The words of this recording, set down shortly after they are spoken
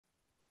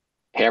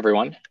Hey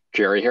everyone,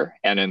 Jerry here,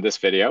 and in this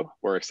video,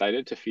 we're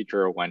excited to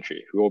feature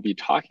Wenqi, who will be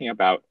talking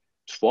about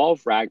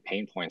 12 RAG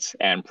pain points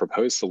and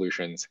proposed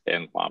solutions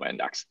in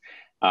LlamaIndex.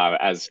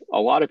 As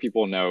a lot of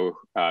people know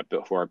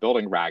who are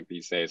building RAG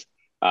these days,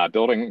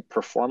 building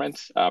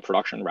performance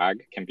production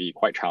RAG can be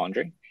quite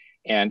challenging,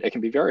 and it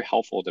can be very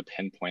helpful to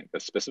pinpoint the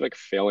specific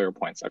failure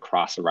points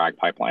across the RAG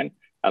pipeline,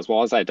 as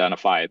well as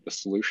identify the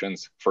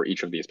solutions for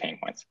each of these pain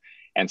points.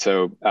 And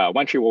so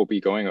Wenqi will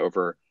be going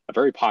over a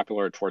very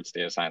popular Towards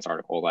Data Science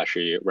article that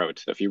she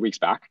wrote a few weeks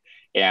back,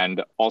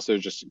 and also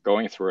just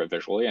going through it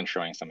visually and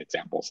showing some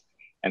examples.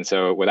 And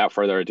so without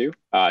further ado,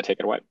 take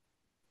it away.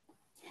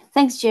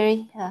 Thanks,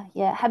 Jerry.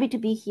 Yeah, happy to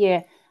be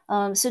here.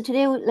 So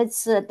today,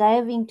 let's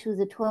dive into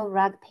the 12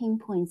 RAG pain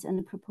points and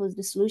the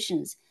proposed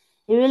solutions.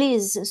 It really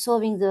is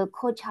solving the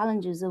core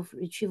challenges of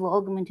retrieval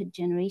augmented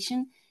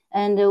generation.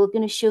 And we're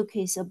going to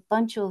showcase a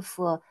bunch of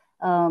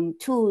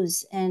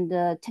tools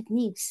and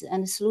techniques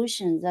and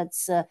solutions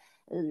that's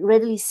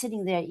readily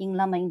sitting there in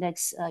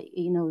LlamaIndex,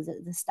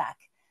 the stack.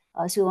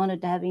 So we want to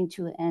dive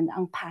into and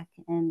unpack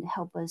and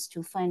help us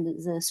to find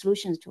the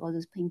solutions to all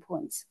those pain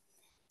points.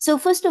 So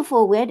first of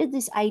all, where did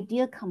this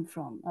idea come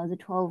from, the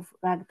 12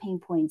 RAG pain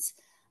points?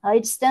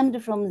 It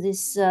stemmed from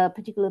this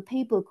particular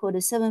paper called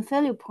the 7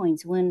 failure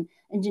points when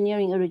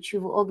engineering a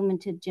retrieval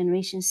augmented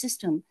generation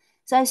system.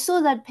 So I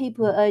saw that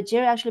paper,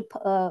 Jerry actually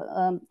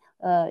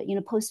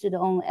posted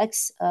on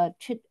X,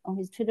 on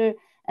his Twitter,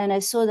 and I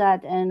saw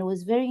that, and it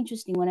was very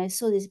interesting when I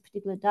saw this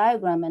particular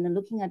diagram and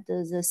looking at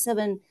the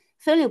 7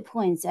 failure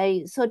points.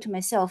 I thought to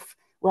myself,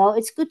 well,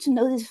 it's good to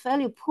know these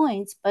failure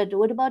points, but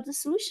what about the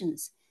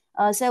solutions?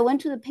 So I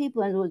went to the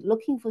paper and was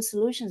looking for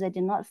solutions. I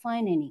did not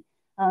find any.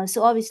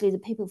 So obviously the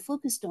paper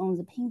focused on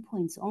the pain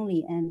points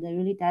only, and I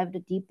really dived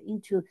deep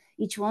into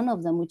each one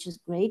of them, which is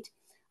great.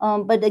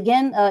 But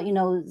again, I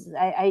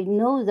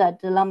know that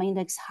the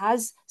LlamaIndex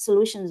has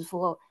solutions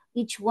for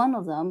each one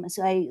of them.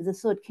 So the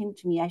thought came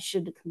to me, I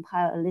should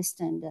compile a list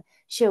and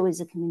share with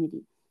the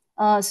community.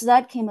 So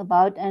that came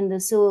about.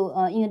 And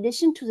so in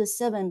addition to the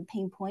 7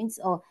 pain points,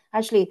 or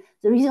actually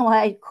the reason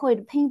why I call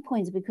it pain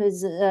points,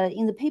 because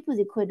in the paper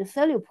they call it the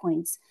failure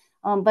points.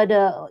 But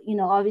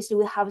obviously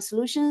we have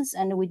solutions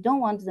and we don't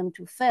want them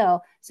to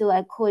fail. So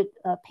I call it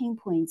pain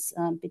points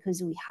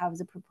because we have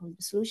the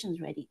proposed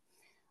solutions ready.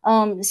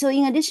 So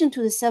in addition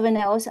to the 7,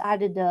 I also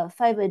added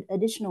 5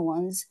 additional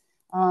ones.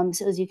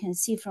 So as you can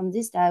see from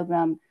this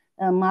diagram,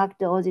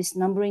 marked all this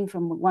numbering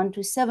from 1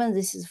 to 7.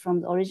 This is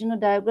from the original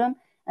diagram.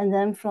 And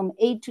then from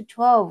 8 to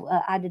 12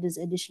 added as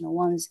additional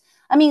ones.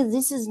 I mean,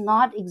 this is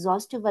not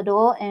exhaustive at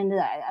all. And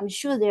I'm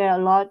sure there are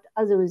a lot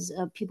others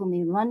people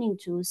may run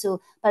into.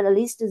 So, but at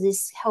least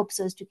this helps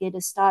us to get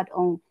a start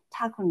on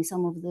tackling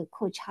some of the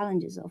core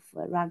challenges of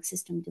RAG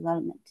system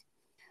development.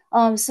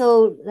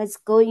 So let's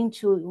go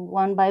into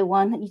one by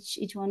one,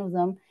 each one of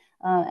them,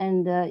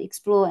 and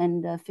explore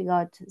and figure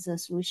out the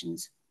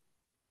solutions.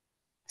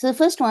 So the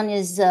first one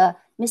is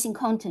missing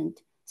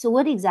content. So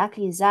what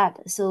exactly is that?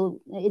 So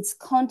it's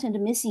content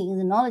missing in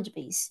the knowledge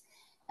base.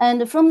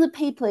 And from the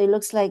paper, it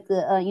looks like,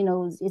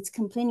 it's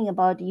complaining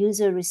about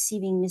user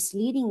receiving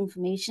misleading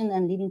information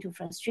and leading to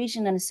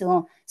frustration and so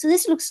on. So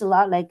this looks a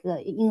lot like,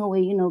 in a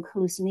way,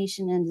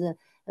 hallucination, and the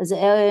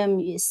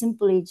LLM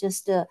simply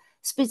just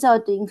spits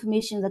out the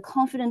information that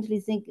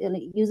confidently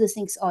user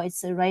thinks, oh,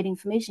 it's the right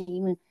information,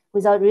 even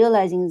without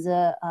realizing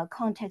the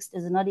context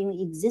does not even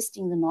exist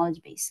in the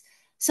knowledge base.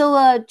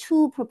 So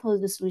 2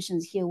 proposed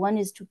solutions here. One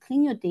is to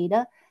clean your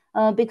data,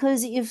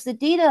 because if the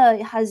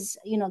data has,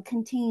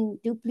 contain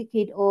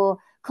duplicate or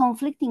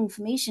conflicting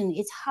information,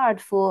 it's hard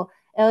for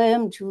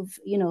LLM to,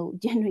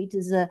 generate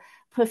the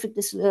perfect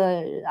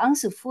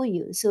answer for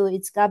you. So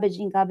it's garbage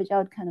in, garbage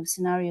out kind of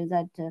scenario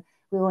that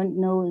we all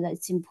know that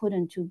it's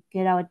important to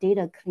get our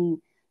data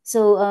clean.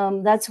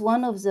 So that's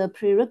one of the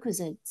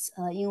prerequisites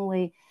in a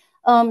way.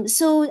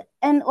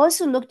 And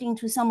also looked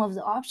into some of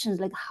the options,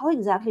 like how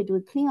exactly do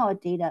we clean our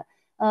data?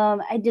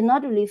 I did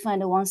not really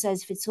find a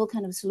one-size-fits-all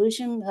kind of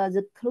solution.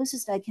 The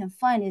closest I can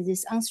find is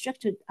this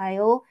unstructured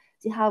I/O.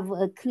 They have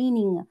a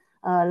cleaning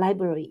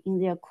library in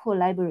their core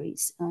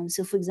libraries.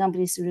 So for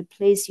example, it's to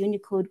replace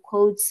Unicode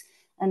quotes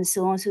and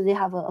so on. So they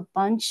have a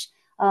bunch.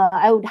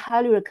 I would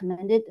highly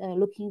recommend it.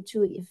 Look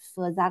into if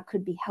that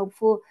could be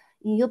helpful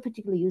in your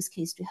particular use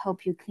case to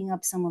help you clean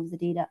up some of the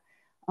data.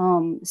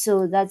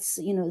 So that's,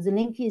 the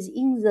link is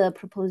in the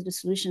proposed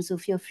solution, so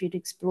feel free to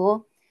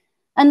explore.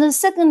 And the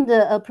second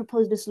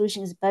proposed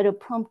solution is better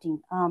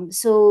prompting.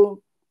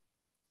 So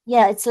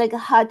yeah, it's like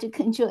hard to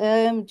control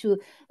LLM to,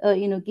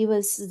 give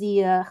us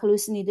the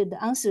hallucinated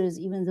answers,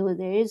 even though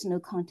there is no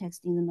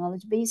context in the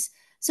knowledge base.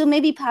 So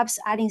maybe perhaps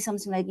adding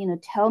something like,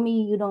 tell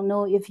me you don't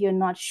know if you're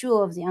not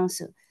sure of the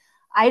answer.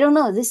 I don't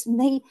know, this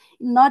may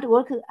not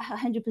work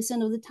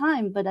 100% of the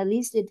time, but at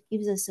least it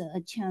gives us a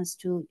chance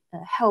to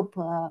help,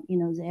 the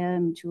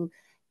LLM to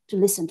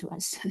listen to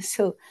us.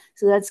 So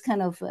that's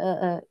kind of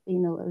a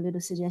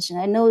little suggestion.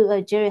 I know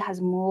Jerry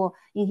has more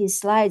in his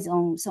slides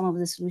on some of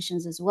the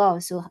solutions as well.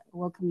 So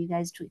welcome you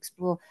guys to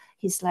explore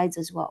his slides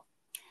as well.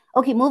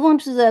 Okay, move on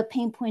to the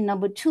pain point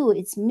number 2.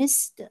 It's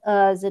missed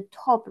the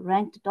top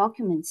ranked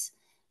documents.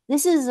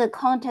 This is a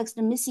context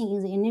missing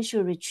in the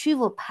initial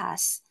retrieval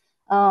pass.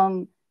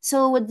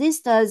 So what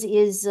this does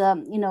is,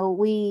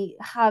 we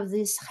have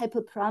these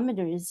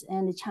hyperparameters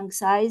and the chunk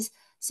size,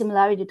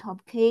 similarity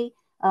top K,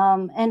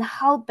 and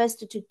how best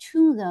to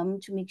tune them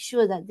to make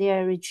sure that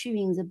they're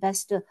retrieving the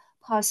best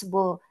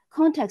possible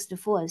context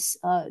for us,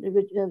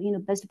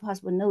 best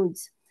possible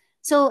nodes.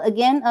 So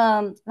again,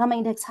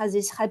 LlamaIndex has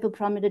this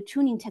hyperparameter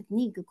tuning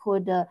technique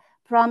called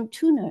param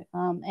tuner,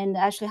 and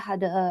actually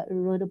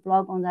wrote a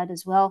blog on that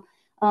as well.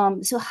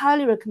 So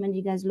highly recommend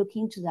you guys look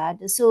into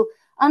that. So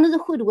under the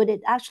hood, what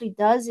it actually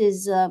does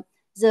is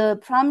the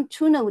param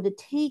tuner would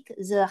take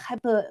the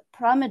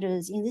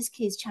hyperparameters, in this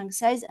case, chunk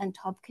size and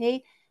top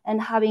K,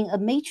 and having a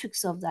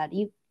matrix of that.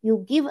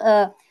 You give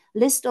a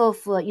list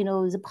of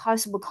the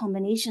possible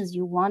combinations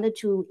you wanted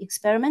to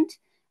experiment,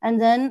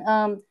 and then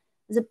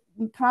the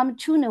param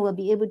tuner will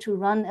be able to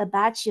run a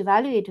batch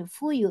evaluator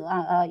for you,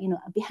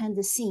 behind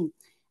the scene,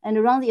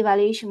 and run the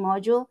evaluation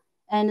module,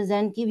 and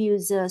then give you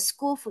the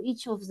score for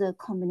each of the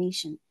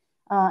combination.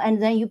 And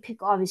then you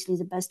pick obviously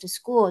the best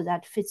score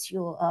that fits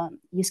your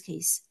use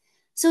case.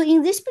 So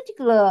in this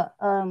particular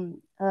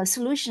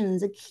solution,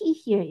 the key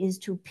here is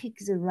to pick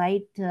the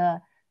right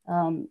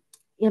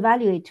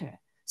evaluator.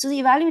 So the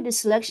evaluator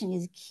selection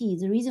is key.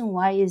 The reason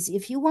why is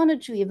if you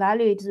wanted to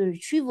evaluate the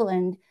retrieval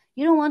end,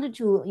 you don't want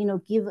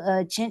to give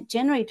a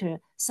generator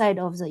side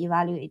of the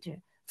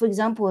evaluator. For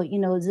example,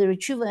 the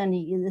retrieval and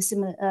the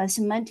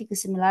semantic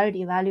similarity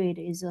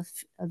evaluator is a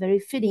very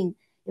fitting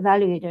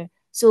evaluator.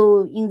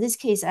 So in this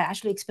case, I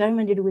actually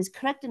experimented with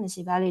correctness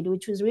evaluator,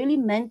 which was really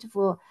meant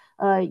for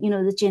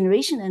the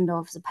generation end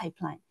of the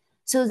pipeline.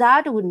 So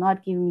that would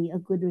not give me a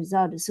good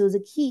result. So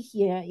the key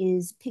here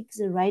is pick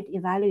the right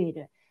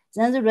evaluator.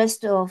 Then the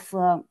rest of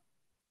the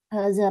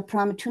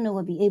param tuner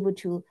will be able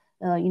to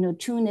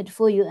tune it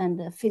for you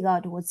and figure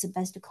out what's the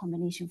best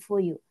combination for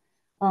you.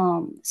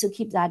 So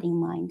keep that in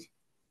mind.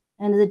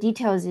 And the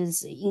details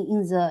is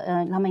in the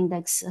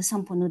LlamaIndex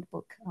sample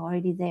notebook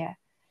already there.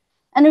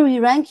 And the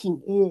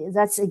re-ranking,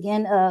 that's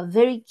again a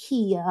very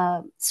key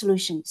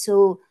solution.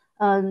 So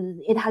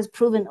it has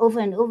proven over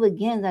and over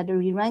again that the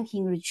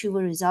re-ranking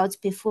retrieval results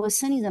before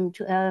sending them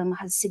to LLM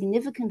has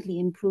significantly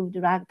improved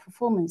RAG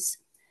performance.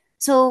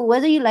 So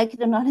whether you like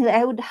it or not,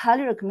 I would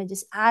highly recommend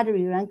just add a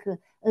re-ranker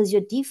as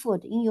your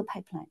default in your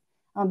pipeline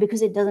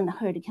because it doesn't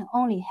hurt, it can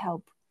only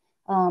help.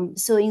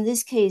 So in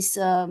this case,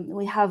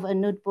 we have a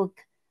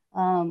notebook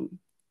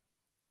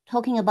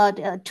talking about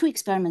 2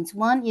 experiments.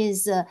 One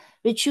is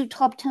retrieve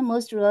top 10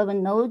 most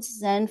relevant nodes,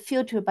 then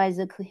filter by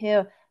the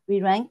cohere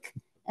re-rank.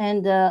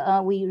 And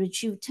we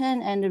retrieve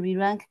 10 and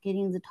re-rank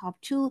getting the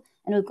top 2,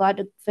 and we got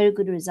very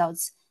good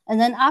results. And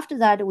then after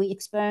that, we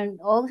experiment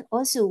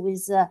also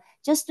with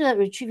just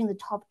retrieving the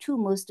top 2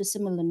 most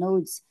similar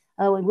nodes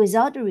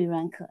without a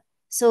re-ranker.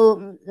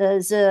 So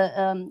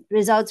the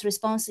results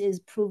response is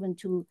proven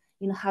to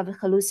have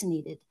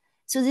hallucinated.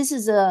 So this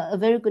is a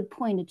very good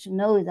point to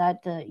know that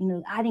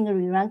adding a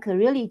re-ranker,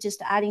 really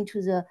just adding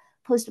to the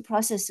post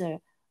processor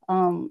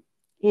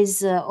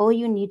is all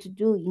you need to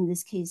do in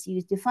this case.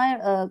 You define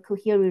a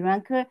cohere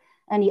re-ranker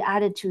and you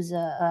add it to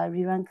the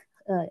re-rank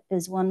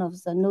as one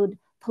of the node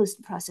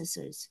post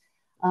processors.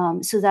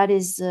 So that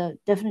is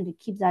definitely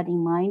keep that in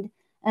mind.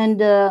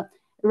 And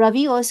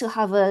Ravi also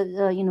have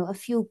a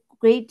few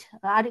great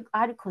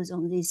articles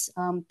on this,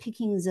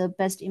 picking the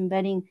best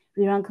embedding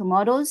re-ranker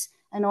models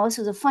and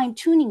also the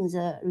fine-tuning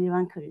the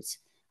re-rankers.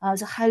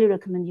 So highly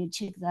recommend you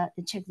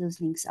check those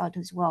links out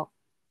as well.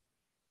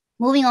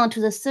 Moving on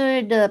to the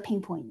third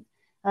pain point.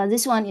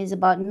 This one is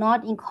about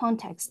not in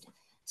context.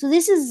 So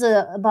this is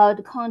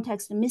about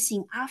context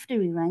missing after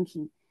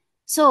re-ranking.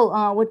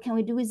 So what can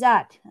we do with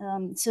that?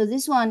 So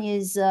this one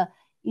is,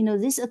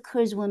 this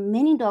occurs when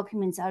many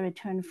documents are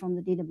returned from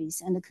the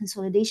database and the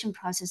consolidation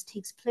process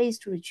takes place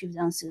to retrieve the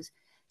answers.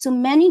 So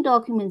many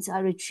documents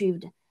are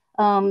retrieved.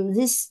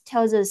 This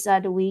tells us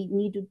that we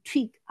need to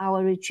tweak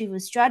our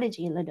retrieval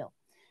strategy a little.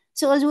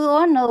 So as we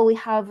all know, we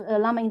have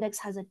LlamaIndex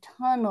has a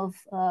ton of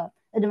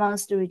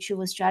advanced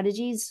retrieval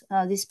strategies.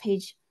 This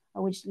page,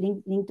 which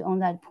linked on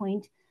that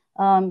point.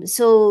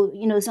 So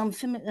some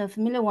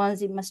familiar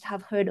ones you must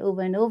have heard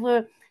over and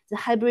over: the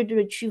hybrid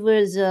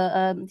retrievers,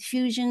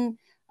 fusion,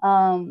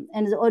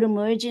 and the auto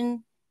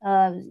merging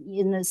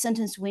in the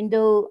sentence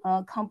window,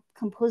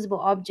 composable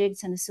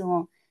objects, and so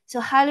on. So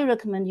highly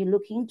recommend you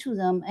look into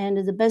them. And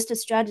the best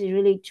strategy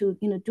really to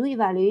do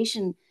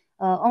evaluation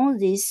on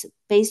this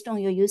based on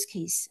your use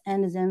case,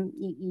 and then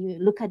you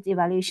look at the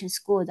evaluation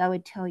score that will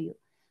tell you.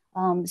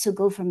 So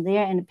go from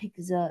there and pick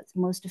the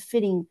most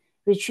fitting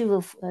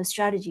retrieval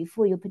strategy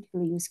for your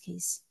particular use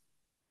case.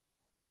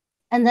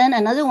 And then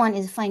another one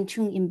is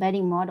fine-tune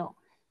embedding model.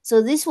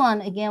 So this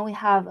one, again, we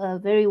have a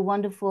very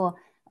wonderful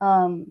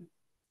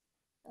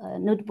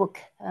notebook,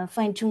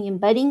 fine-tune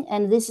embedding.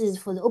 And this is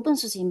for the open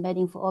source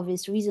embedding for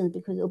obvious reasons,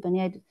 because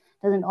OpenAI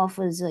doesn't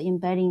offer the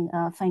embedding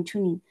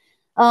fine-tuning.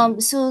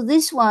 So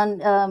this one,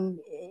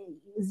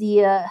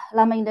 the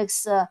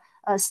LlamaIndex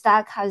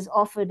Stack has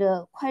offered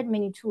quite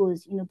many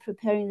tools,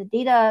 preparing the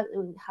data,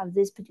 have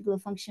this particular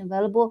function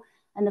available,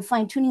 and the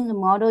fine-tuning the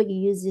model, you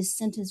use this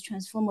sentence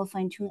transformer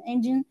fine-tune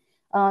engine.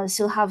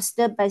 So have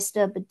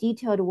step-by-step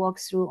detailed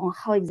walkthrough on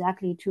how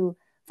exactly to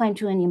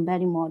fine-tune an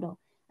embedding model.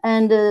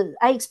 And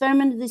I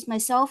experimented this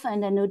myself,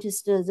 and I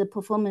noticed the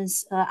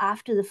performance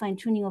after the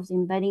fine-tuning of the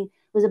embedding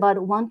was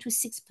about 1 to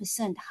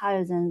 6%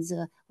 higher than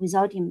the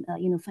without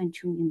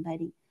fine-tuned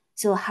embedding.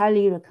 So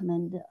highly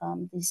recommend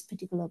this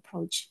particular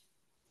approach.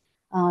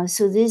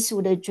 So this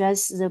would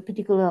address the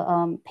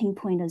particular pain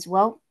point as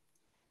well.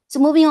 So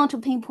moving on to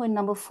pain point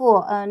number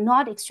 4,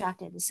 not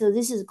extracted. So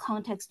this is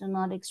context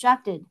not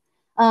extracted.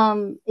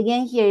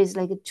 Again, here is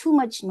like too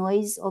much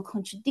noise or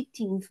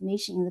contradicting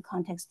information in the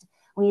context.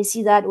 When you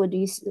see that, what do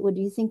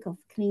you think of?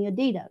 Clean your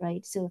data,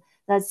 right? So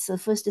that's the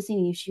first thing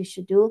you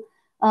should do.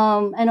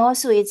 And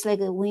also, it's like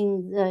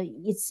when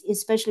it's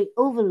especially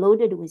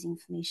overloaded with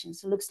information.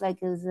 So it looks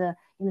like the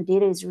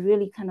data is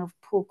really kind of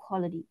poor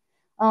quality.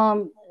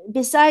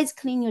 Besides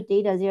clean your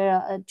data, there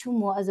are 2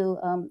 more other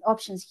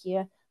options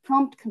here.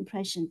 Prompt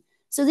compression.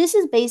 So this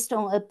is based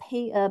on a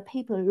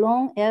paper,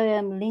 long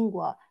LLM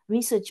lingua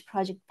research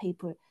project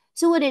paper.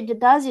 So what it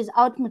does is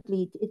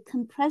ultimately it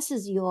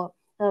compresses your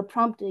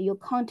prompt, your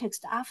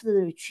context after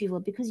the retrieval,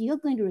 because you're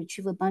going to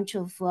retrieve a bunch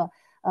of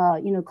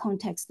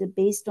context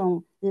based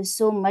on there's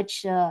so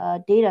much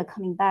data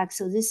coming back.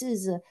 So this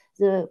is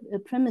the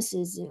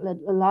premises.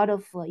 A lot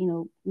of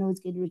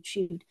nodes get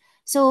retrieved.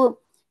 So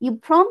you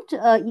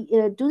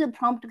do the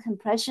prompt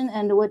compression,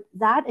 and what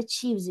that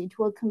achieves, it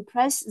will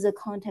compress the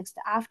context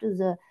after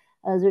the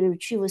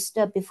retrieval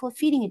step before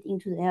feeding it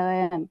into the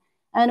LLM.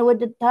 And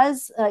what it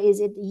does is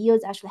it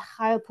yields actually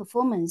higher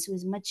performance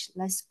with much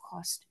less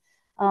cost.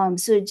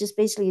 So it just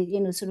basically,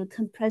 sort of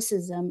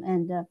compresses them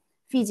and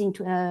feeds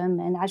into LLM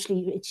and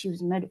actually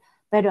achieves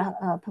better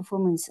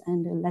performance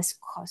and less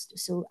cost.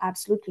 So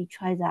absolutely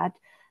try that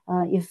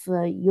if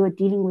you're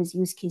dealing with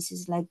use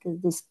cases like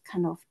this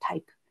kind of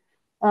type.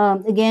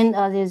 Again,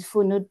 there's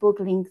full notebook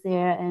link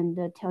there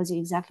and tells you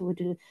exactly what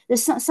to do.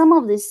 There's some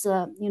of these,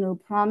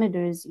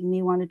 parameters you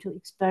may want to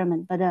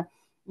experiment, but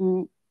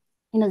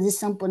this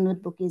sample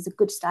notebook is a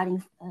good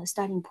starting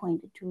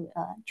point to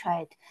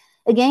try it.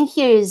 Again,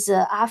 here is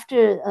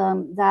after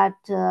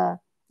that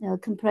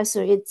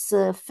compressor, it's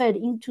fed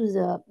into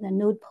the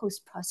node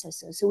post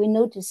processor. So we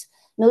notice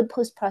node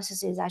post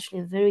processor is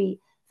actually very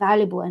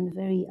valuable and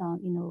very,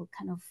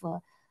 kind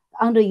of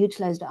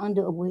underutilized,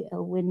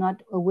 we're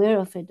not aware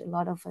of it, a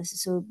lot of us.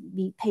 So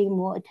we pay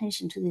more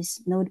attention to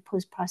this node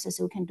post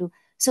processor. We can do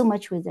so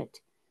much with it.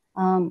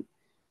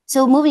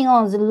 So moving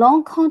on, the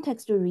long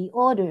context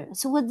reorder.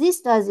 So what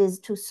this does is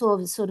to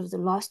solve sort of the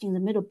lost in the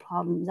middle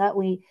problem that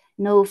we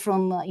know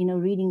from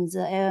reading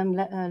the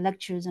LM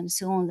lectures and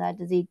so on, that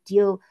they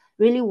deal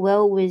really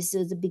well with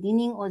the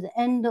beginning or the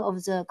end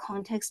of the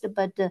context,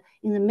 but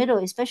in the middle,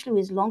 especially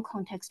with long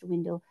context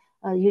window,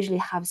 usually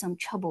have some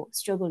trouble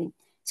struggling.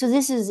 So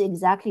this is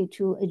exactly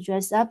to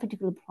address that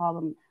particular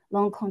problem,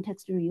 long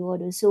context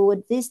reorder. So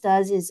what this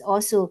does is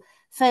also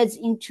feds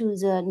into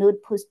the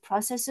node post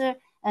processor,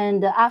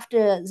 and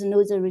after the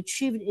nodes are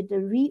retrieved, it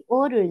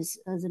reorders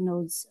the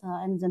nodes,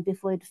 and then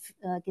before it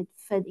gets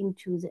fed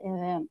into the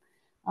LLM.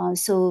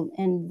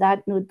 And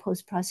that node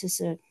post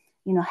processor,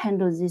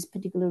 handles this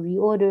particular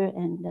reorder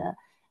and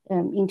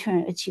in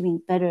turn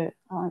achieving better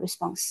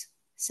response.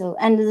 So,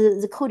 and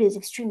the code is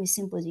extremely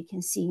simple, as you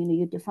can see.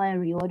 You define a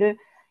reorder,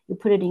 you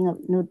put it in a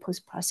node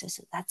post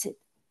processor. That's it.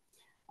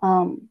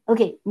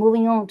 Okay,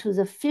 moving on to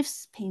the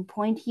 5th pain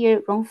point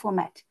here, wrong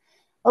format.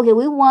 Okay,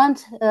 we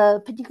want a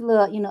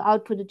particular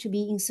output to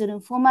be in certain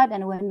format,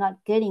 and we're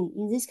not getting.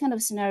 In this kind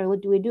of scenario,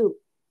 what do we do?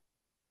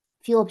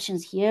 Few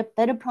options here.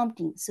 Better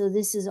prompting. So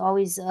this is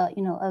always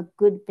a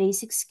good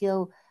basic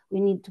skill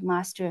we need to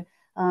master.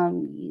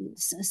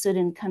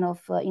 Certain kind of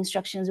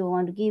instructions we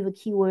want to give,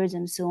 keywords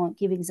and so on.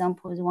 Give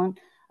examples,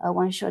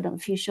 one shot, a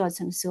few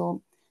shots, and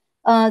so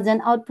on. Then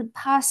output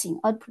passing.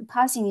 Output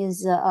passing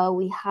is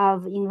we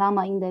have in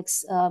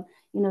LlamaIndex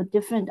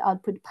different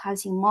output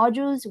passing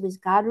modules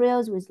with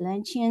guardrails, with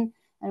LangChain,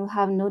 and we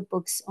have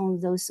notebooks on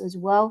those as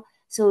well.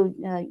 So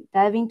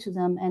dive into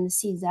them and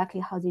see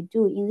exactly how they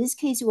do. In this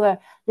case, we're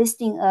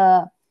listing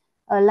a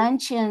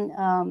LangChain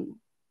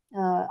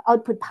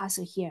output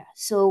parser here.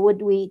 So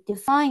what we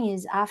define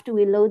is after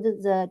we load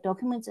the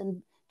documents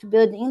and to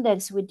build the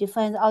index, we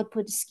define the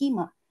output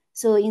schema.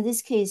 So in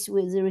this case,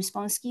 with the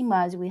response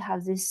schemas, we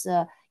have this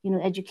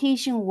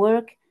education,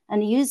 work,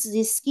 and use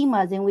this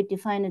schema. Then we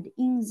define it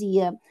in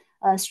the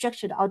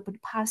structured output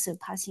parser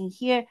passing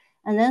here.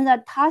 And then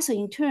that parser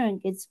in turn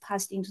gets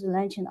passed into the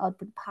LangChain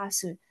output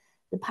parser.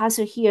 The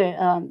parser here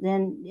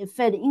then it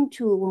fed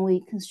into when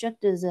we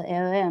constructed the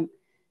LLM.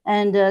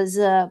 And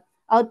the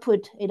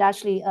output, it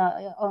actually,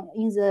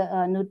 in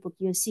the notebook,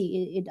 you'll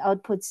see it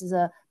outputs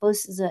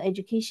both the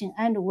education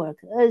and work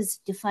as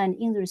defined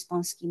in the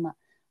response schema.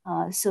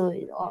 So,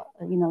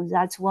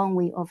 that's one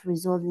way of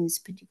resolving this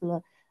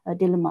particular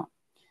dilemma.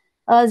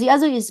 The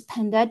other is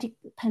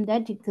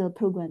pandatic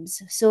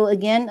programs. So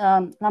again,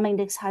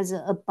 LlamaIndex has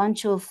a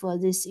bunch of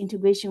this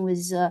integration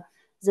with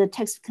the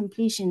text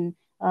completion,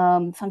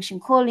 function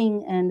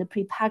calling, and the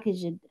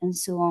prepackaged and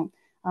so on.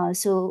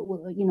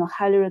 So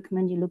highly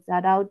recommend you look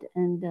that out.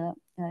 And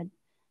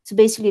so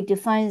basically, it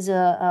defines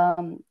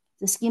the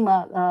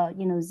schema,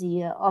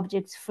 the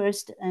objects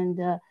first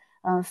and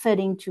fed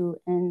into,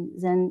 and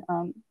then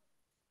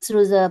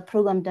through the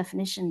program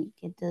definition,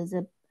 get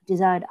the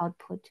desired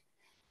output.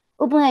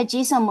 OpenAI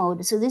JSON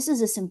mode. So this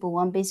is a simple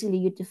one. Basically,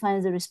 you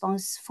define the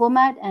response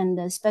format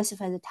and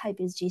specify the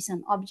type is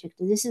JSON object.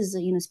 This is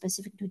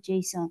specific to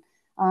JSON,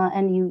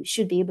 and you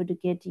should be able to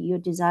get your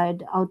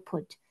desired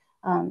output.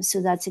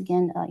 So that's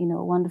again, a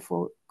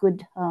wonderful,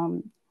 good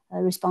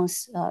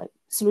response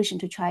solution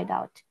to try it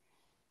out.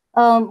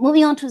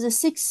 Moving on to the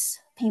sixth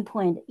pain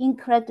point,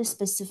 incorrect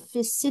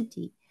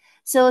specificity.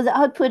 So the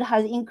output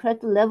has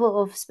incorrect level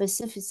of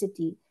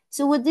specificity.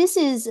 So what this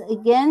is,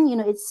 again,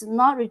 it's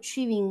not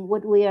retrieving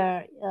what we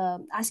are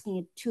asking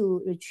it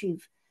to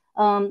retrieve.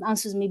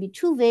 Answers may be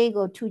too vague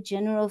or too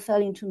general,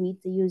 failing to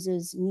meet the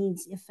user's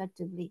needs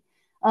effectively.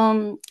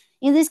 In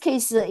this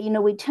case,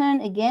 we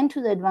turn again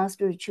to the advanced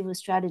retrieval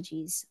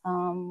strategies,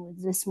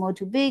 the small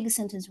to big,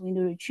 sentence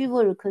window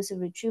retrieval,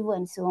 recursive retrieval,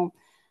 and so on.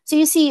 So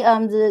you see,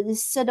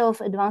 this set of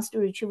advanced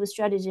retrieval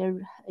strategies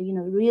are,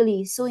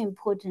 really so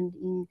important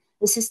in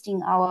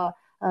assisting our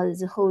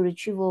the whole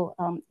retrieval,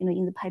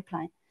 in the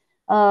pipeline.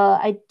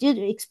 I did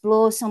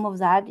explore some of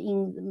that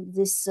in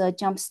this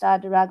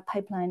Jumpstart RAG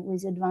pipeline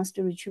with advanced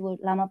retrieval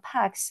Llama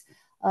packs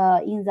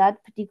in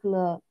that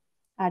particular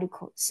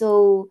article.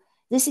 So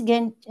this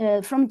again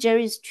from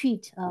Jerry's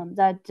tweet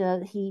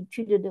that he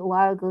tweeted a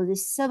while ago.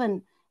 This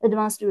 7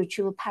 advanced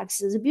retrieval packs.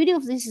 So the beauty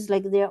of this is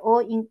like they're all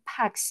in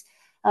packs.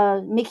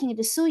 Making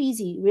it so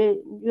easy,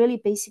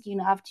 really basic.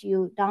 After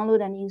you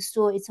download and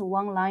install, it's a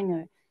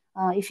one-liner.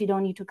 If you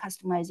don't need to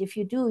customize, if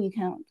you do, you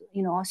can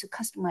also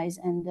customize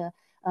and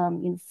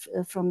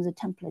from the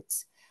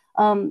templates.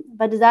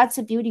 But that's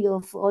the beauty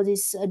of all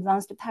these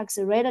advanced packs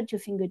right at your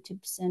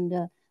fingertips,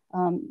 and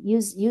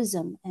use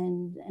them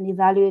and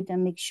evaluate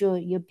and make sure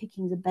you're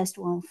picking the best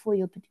one for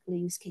your particular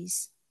use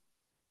case.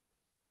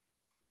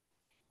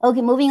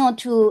 Okay, moving on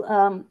to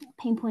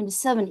pain point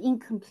 7,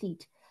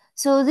 incomplete.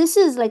 So this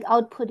is like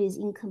output is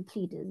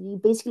incomplete. You're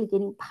basically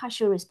getting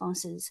partial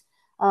responses.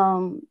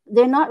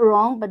 They're not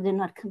wrong, but they're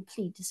not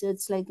complete. So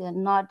it's like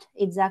not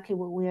exactly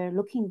what we're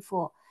looking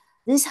for.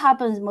 This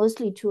happens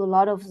mostly to a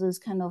lot of those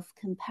kind of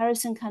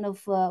comparison kind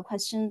of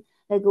question,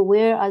 like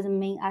where are the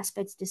main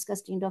aspects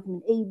discussed in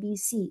document A, B,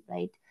 C,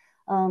 right?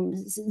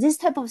 This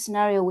type of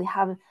scenario we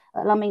have,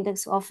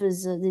 LlamaIndex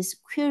offers this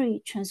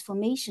query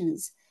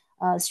transformations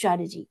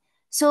strategy.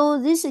 So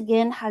this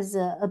again has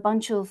a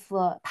bunch of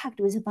packed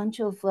with a bunch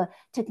of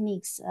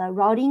techniques: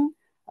 routing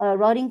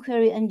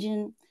query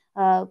engine,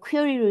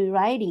 query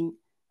rewriting,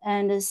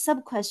 and a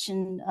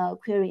sub-question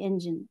query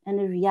engine,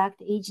 and a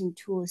React agent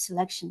tool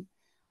selection.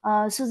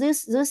 So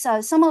those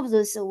are some of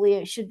those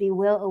we should be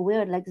well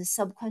aware, like the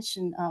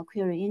sub-question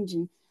query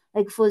engine,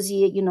 like for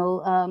the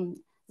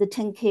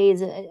 10K,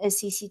 the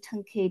SEC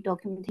 10K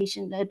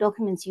documentation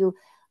documents you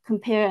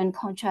compare and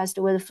contrast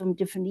whether from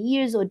different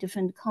years or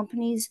different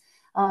companies.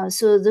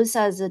 So those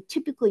are the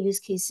typical use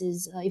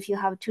cases. If you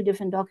have 2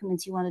 different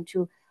documents, you wanted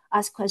to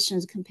ask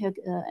questions, compare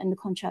and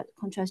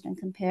contrast and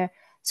compare.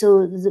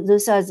 So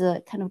those are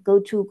the kind of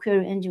go-to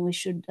query engine we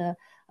should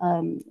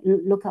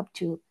look up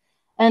to.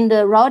 And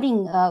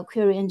routing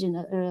query engine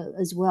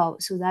as well.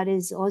 So that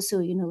is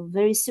also,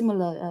 very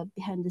similar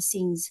behind the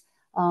scenes.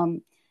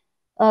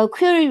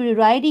 Query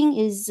rewriting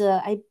is,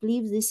 I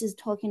believe this is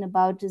talking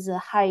about the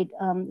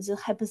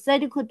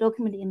hypothetical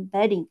document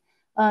embedding.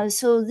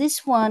 So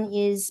this one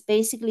is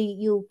basically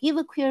you give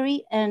a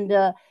query, and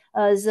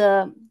this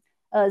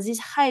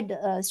hide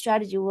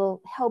strategy will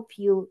help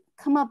you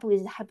come up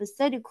with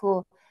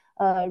hypothetical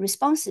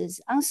answers,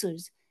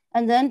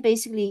 and then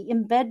basically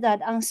embed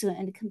that answer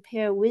and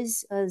compare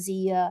with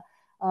the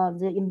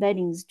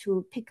embeddings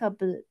to pick out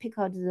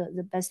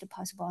the best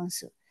possible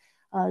answer.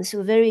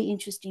 So very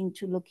interesting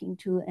to look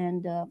into,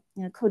 and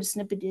code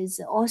snippet is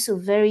also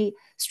very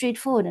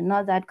straightforward and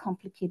not that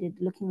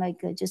complicated, looking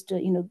like just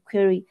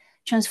a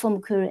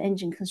transform query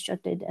engine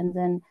constructed, and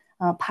then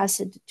pass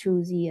it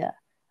to the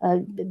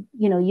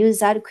use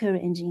that query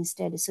engine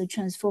instead. So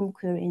transform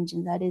query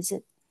engine, that is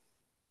it.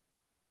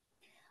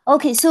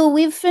 Okay, so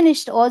we've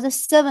finished all the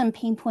 7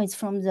 pain points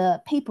from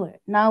the paper.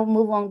 Now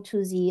move on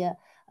to the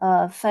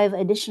 5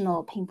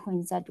 additional pain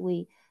points that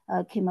we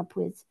came up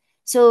with.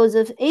 So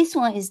the 8th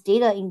one is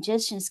data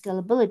ingestion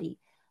scalability.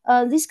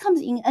 This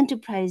comes in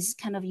enterprise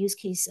kind of use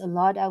case a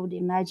lot, I would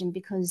imagine,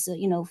 because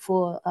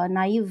for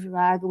naive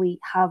RAG, we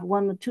have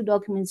 1 or 2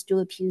 documents, do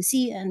a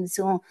POC, and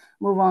so on,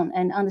 move on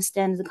and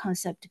understand the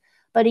concept.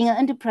 But in an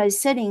enterprise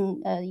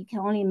setting, you can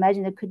only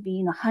imagine there could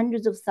be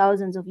hundreds of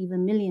thousands of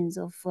even millions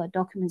of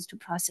documents to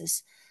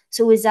process.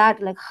 So with that,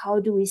 like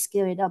how do we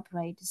scale it up,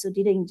 right? So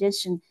data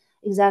ingestion,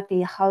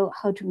 exactly how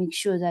to make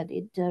sure that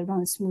it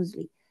runs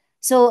smoothly.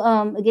 So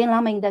again,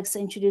 LlamaIndex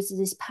introduces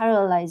this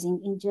parallelizing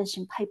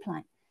ingestion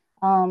pipeline.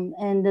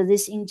 And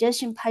this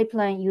ingestion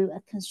pipeline you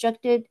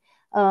constructed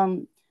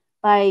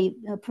by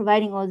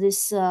providing all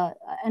this,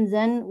 and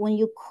then when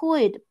you call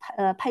it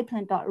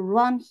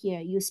pipeline.run here,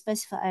 you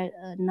specify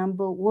a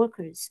number of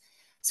workers.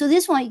 So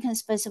this one you can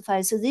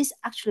specify. So this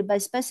actually, by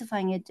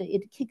specifying it,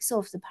 it kicks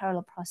off the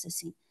parallel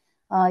processing.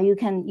 You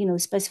can,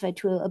 specify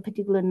to a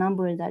particular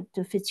number that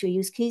fits your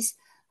use case.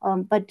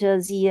 But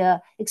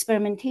the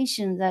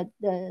experimentation that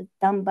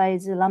done by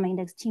the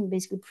LlamaIndex team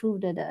basically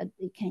proved that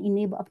it can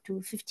enable up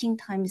to 15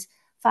 times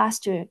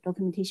faster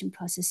documentation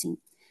processing.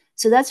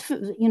 So that's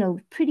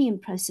pretty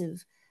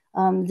impressive.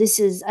 This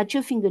is at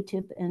your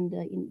fingertip, and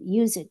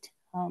use it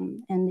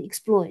and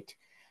explore it.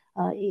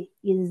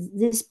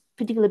 This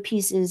particular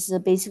piece is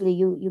basically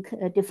you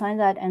define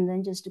that and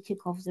then just to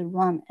kick off the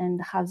run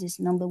and have this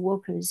number of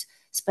workers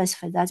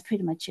specified. That's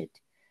pretty much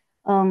it.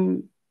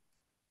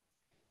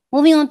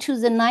 Moving on to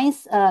the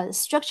ninth,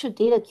 structured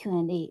data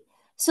Q&A.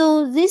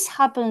 So this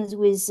happens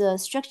with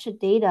structured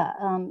data,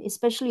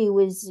 especially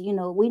with,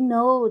 we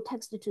know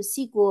text to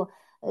SQL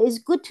is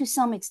good to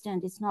some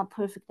extent. It's not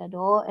perfect at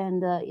all,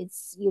 and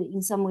it's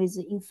in some ways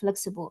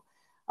inflexible.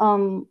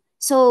 Like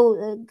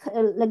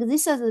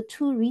these are the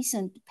two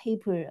recent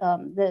paper,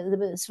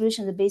 the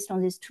solutions are based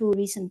on these two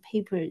recent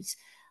papers,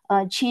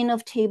 chain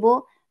of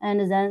table,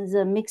 and then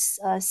the mixed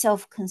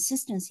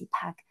self-consistency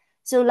pack.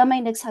 So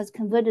LlamaIndex has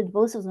converted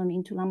both of them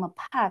into Llama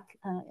Pack,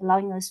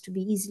 allowing us to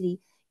be easily,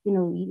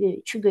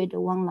 trigger it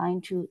one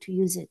line to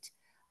use it.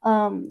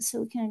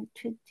 So we can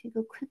take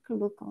a quick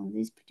look on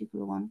this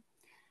particular one.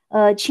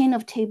 Chain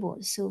of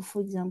tables. So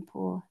for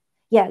example,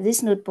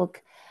 this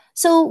notebook.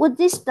 So what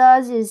this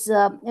does is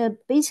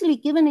basically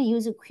given a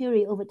user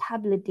query over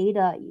tabular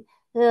data,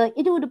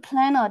 it would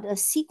plan out a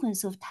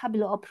sequence of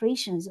tabular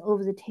operations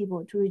over the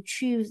table to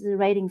retrieve the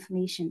right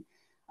information.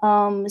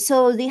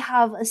 So they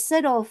have a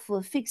set of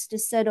fixed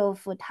set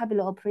of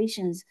tabular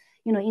operations,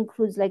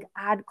 includes like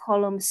add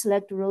column,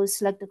 select row,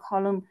 select a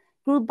column,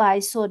 group by,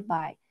 sort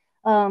by.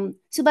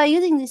 So by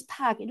using this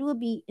pack, it will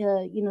be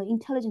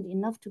intelligent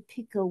enough to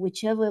pick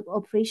whichever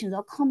operations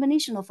or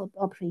combination of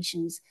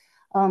operations,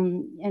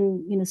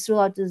 and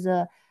throughout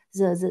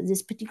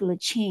this particular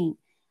chain.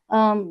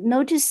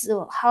 Notice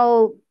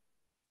how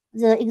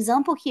the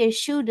example here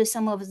showed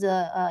some of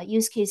the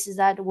use cases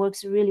that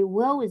works really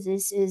well with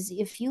this. Is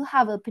if you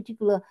have a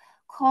particular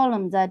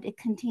column that it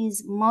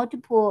contains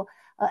multiple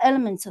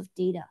elements of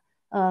data.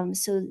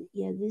 So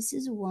this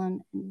is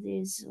one. And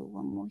there's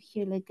one more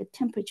here, like a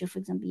temperature, for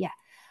example.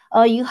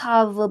 You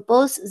have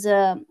both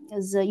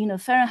the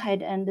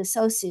Fahrenheit and the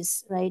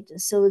Celsius, right?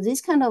 So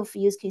this kind of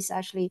use case,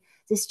 actually,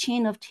 this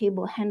chain of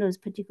table handles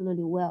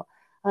particularly well.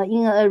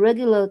 In a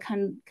regular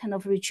kind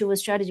of retrieval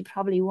strategy,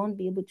 probably you won't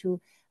be able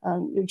to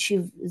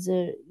retrieve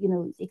the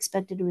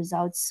expected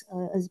results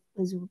as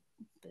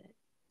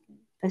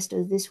best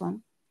as this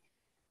one.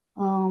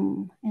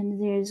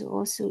 And there's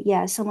also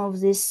some of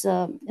this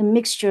a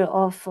mixture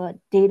of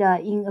data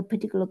in a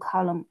particular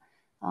column.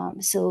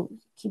 So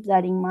keep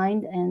that in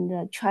mind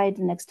and try it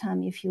next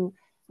time if you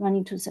run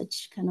into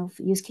such kind of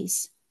use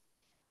case.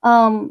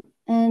 And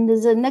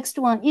the next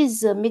one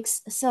is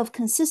mixed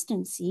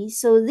self-consistency.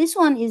 So this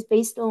one is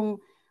based on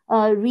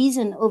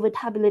reason over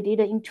tabular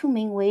data in two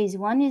main ways.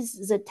 One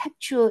is the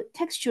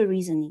textual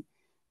reasoning,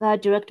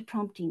 direct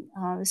prompting.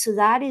 So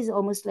that is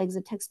almost like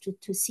the text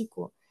to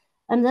SQL.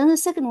 And then the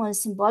second one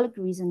is symbolic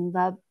reasoning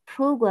by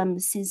program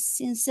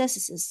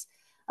synthesis.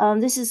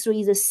 This is through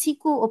either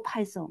SQL or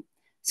Python.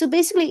 So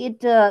basically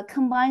it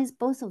combines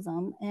both of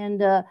them.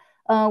 And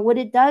what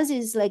it does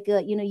is like,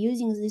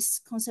 using this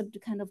concept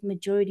of kind of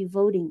majority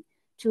voting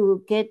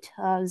to get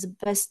the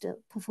best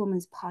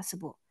performance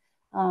possible.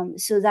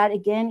 So that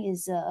again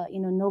is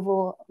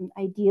novel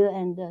idea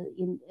and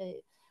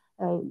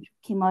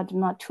came out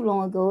not too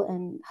long ago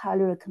and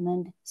highly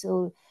recommend.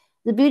 So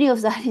the beauty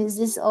of that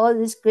is all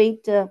this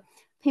great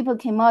people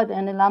came out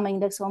and the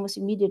LlamaIndex almost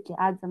immediately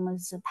add them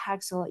as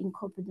packs or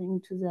incorporate them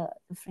into the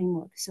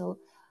framework. So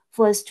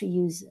for us to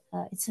use,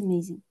 it's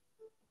amazing.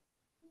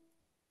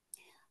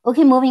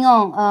 Okay, moving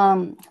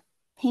on.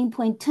 Pain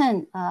point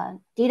 10,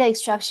 data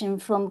extraction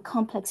from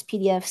complex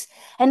PDFs.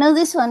 I know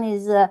this one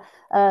is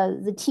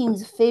the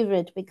team's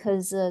favorite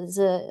because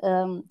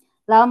the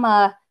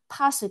Llama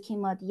parser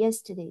came out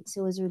yesterday.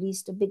 So it was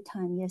released a big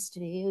time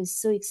yesterday. It was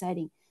so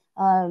exciting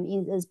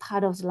as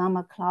part of the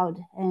Llama Cloud.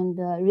 And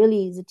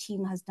really the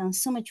team has done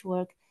so much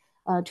work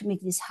to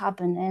make this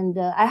happen. And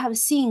I have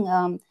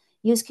seen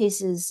use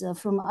cases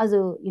from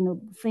other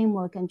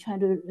framework and trying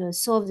to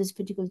solve this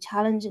particular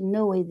challenge in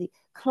no way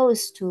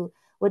close to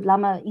what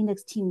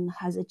LlamaIndex team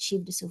has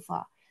achieved so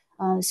far.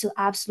 So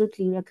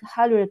absolutely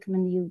highly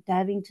recommend you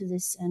dive into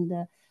this. And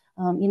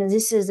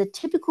this is a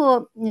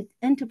typical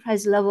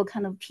enterprise level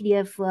kind of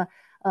PDF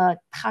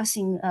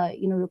passing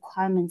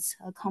requirements,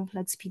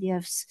 complex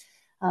PDFs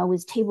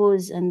with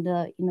tables and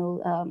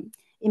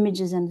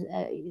images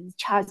and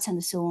charts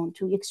and so on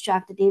to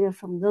extract the data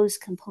from those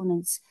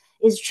components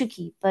is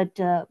tricky, but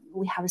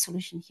we have a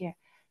solution here.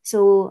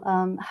 So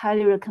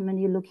highly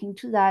recommend you look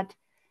into that.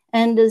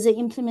 And the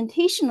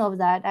implementation of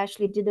that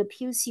actually did a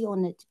POC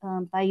on it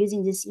by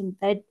using this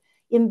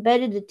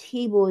embedded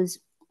tables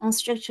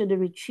unstructured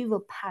retrieval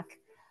pack.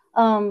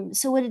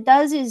 So what it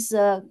does is,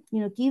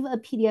 give a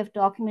PDF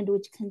document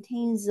which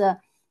contains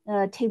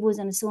tables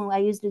and so on. I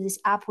used this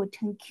Apple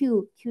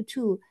 10Q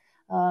Q2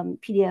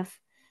 PDF.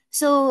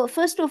 So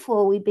first of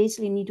all, we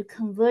basically need to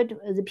convert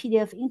the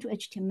PDF into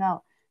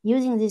HTML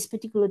using this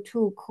particular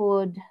tool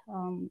called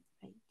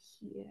right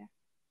here.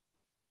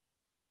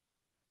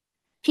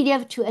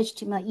 PDF to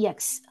HTML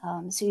EX.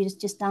 So you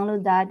just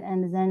download that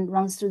and then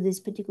runs through this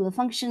particular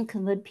function,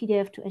 convert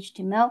PDF to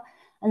HTML,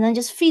 and then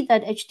just feed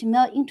that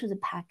HTML into the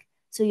pack.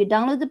 So you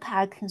download the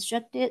pack,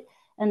 construct it,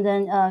 and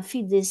then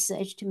feed this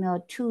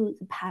HTML to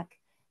the pack.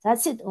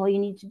 That's it. All you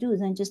need to do is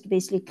then just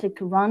basically click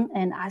run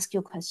and ask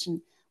your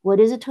question. What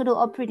is the total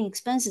operating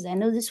expenses? I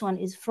know this one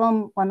is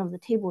from one of the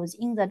tables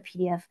in that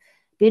PDF.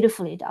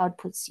 Beautifully, it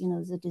outputs,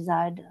 the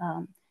desired,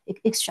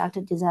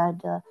 extracted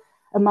desired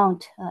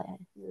amount,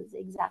 the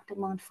exact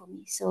amount for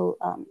me. So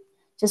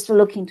just to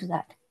look into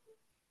that.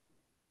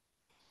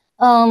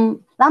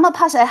 Llama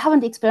Pass, I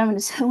haven't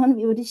experimented, so I won't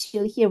be able to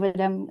show here,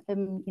 but I'm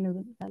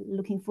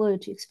looking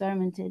forward to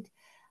experiment it.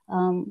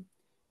 And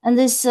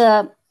this,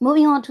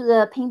 moving on to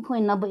the pain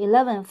point number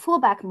 11,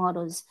 fallback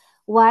models.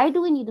 Why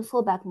do we need the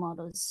fallback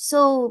models?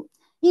 So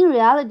in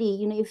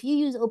reality, if you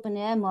use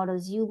OpenAI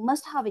models, you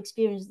must have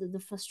experienced the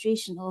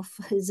frustration of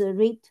the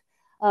rate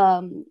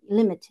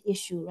limit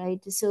issue,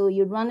 right? So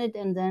you run it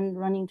and then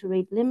running to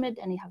rate limit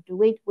and you have to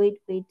wait.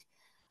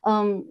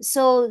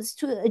 So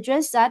to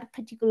address that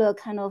particular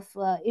kind of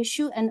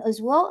issue, and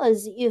as well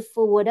as if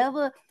for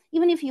whatever,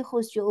 even if you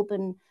host your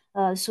open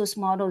source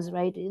models,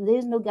 right,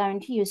 there's no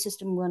guarantee your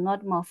system will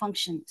not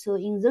malfunction. So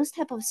in those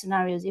type of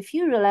scenarios, if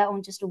you rely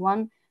on just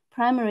one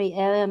primary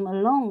LLM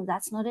alone,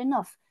 that's not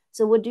enough.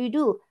 So what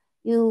do?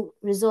 You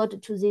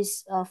resort to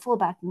these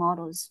fallback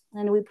models.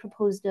 And we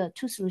proposed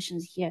two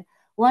solutions here.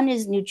 One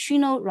is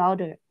neutrino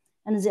router,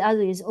 and the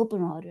other is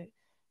open router.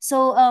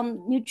 So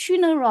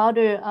neutrino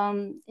router,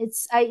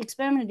 I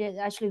experimented,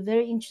 actually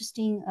very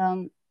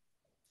interesting.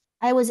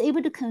 I was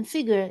able to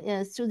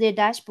configure through their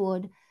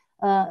dashboard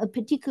a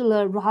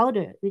particular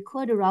router. We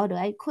called a router.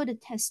 I called a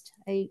test.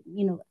 I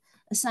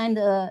assigned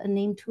a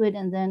name to it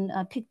and then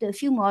picked a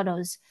few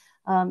models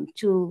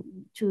for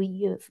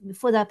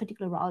that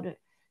particular router.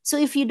 So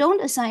if you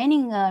don't assign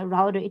any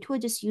router, it will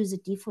just use the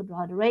default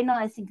router. Right now,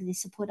 I think they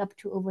support up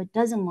to over a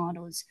dozen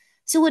models.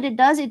 So what it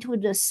does, it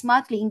would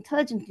smartly,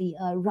 intelligently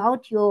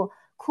route your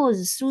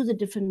calls through the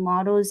different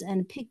models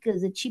and pick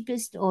the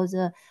cheapest or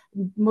the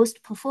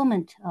most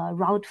performant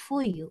route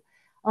for you.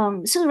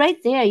 So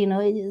right there,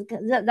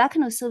 that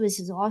kind of service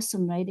is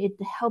awesome, right? It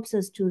helps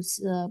us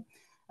to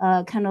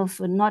kind of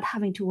not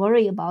having to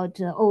worry about,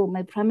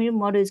 my primary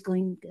model is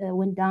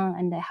went down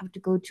and I have to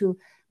go to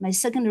my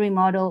secondary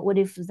model. What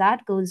if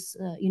that goes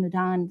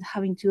down?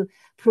 Having to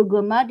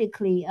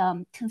programmatically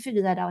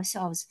configure that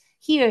ourselves.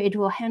 Here, it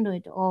will handle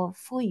it all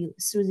for you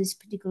through this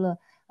particular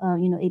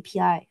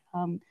API.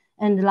 And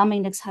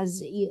LlamaIndex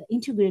has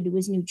integrated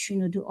with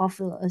Neutrino to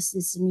offer us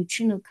this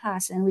Neutrino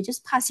class, and we're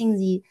just passing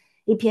the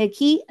API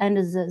key and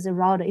the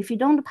router. If you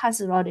don't pass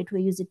the router, it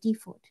will use the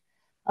default.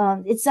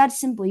 It's that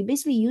simple. You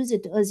basically use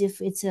it as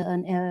if it's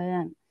an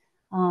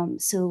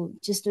LLM. So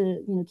just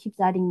to keep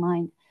that in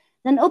mind.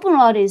 Then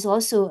OpenRouter is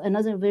also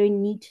another very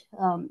neat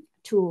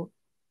tool.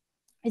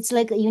 It's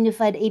like a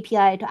unified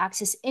API to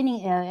access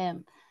any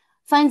LLM.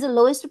 Finds the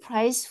lowest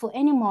price for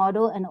any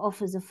model and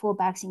offers the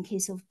fallbacks in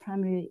case of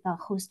primary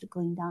host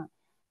going down.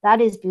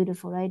 That is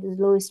beautiful, right? The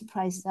lowest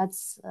price,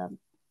 that's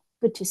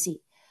good to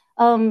see.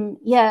 And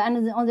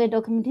on the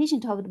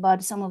documentation talked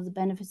about some of the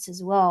benefits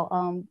as well.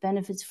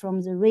 Benefits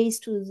from the race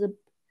to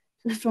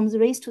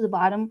the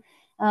bottom,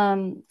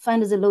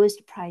 find the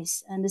lowest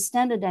price and the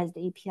standardized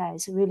API.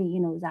 So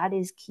really, that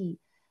is key.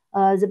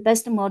 The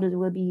best model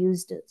will be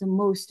used the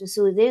most.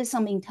 So there's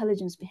some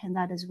intelligence behind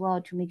that as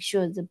well to make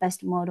sure the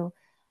best model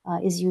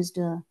is used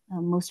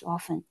most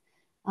often.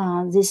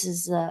 This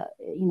is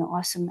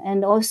awesome,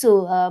 and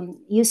also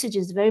usage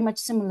is very much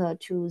similar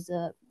to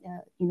the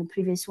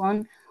previous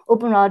one.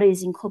 OpenRouter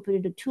is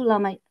incorporated to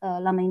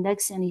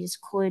LlamaIndex and is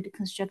code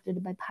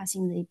constructed by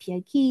passing the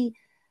API key,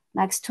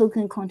 max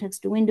token,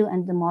 context window,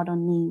 and the model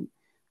name.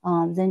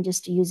 Then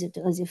just to use it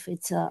as if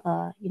it's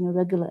a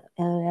regular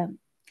LLM.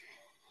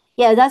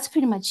 Yeah, that's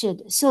pretty much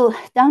it. So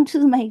down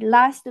to my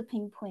last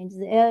pain point,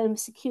 the LLM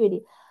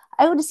security.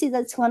 I would say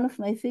that's one of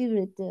my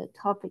favorite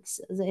topics,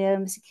 the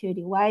LLM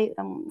security. Why?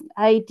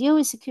 I deal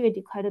with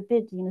security quite a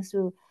bit,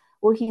 through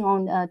working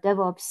on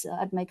DevOps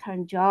at my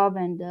current job.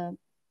 And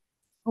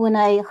when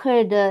I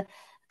heard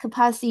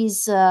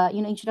Kapasi's,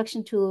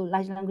 introduction to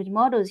large language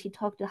models, he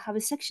talked to have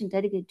a section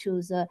dedicated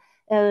to the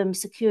LLM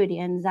security.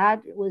 And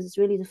that was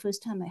really the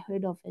first time I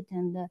heard of it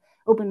and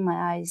opened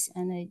my eyes.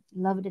 And I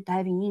loved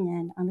diving in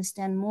and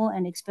understand more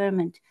and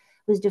experiment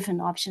with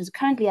different options.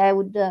 Currently, I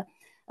would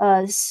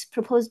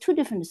propose two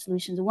different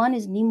solutions. One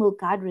is Nemo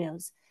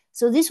guardrails.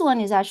 So this one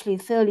is actually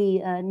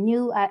fairly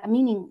new,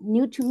 meaning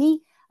new to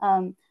me.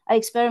 I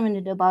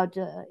experimented about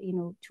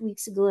 2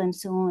 weeks ago and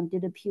so on,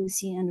 did a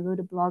POC and wrote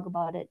a blog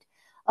about it.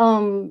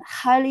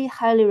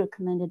 Highly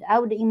recommended. I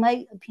would, in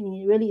my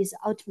opinion, it really is the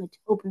ultimate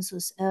open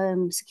source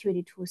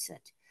security tool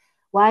set.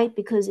 Why?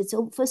 Because it's,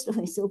 first of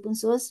all, it's open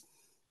source.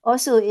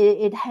 Also,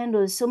 it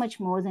handles so much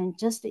more than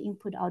just the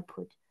input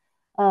output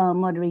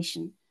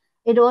moderation.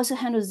 It also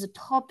handles the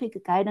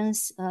topic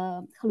guidance,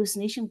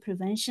 hallucination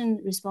prevention,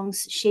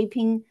 response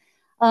shaping,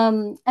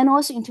 and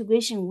also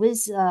integration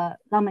with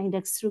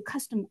LlamaIndex through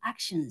custom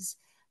actions.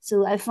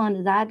 So I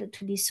found that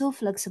to be so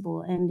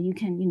flexible, and you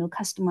can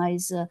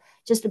customize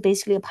just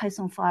basically a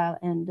Python file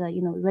and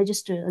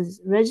register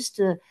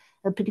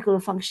a particular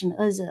function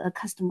as a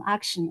custom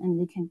action, and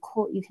you can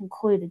call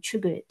it and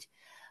trigger it.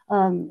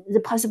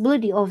 The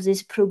possibility of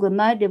this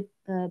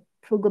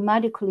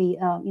programmatically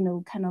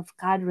kind of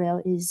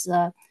guardrail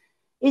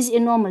is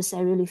enormous, I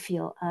really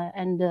feel,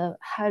 and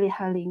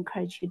highly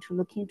encourage you to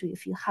look into it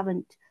if you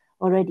haven't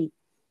already.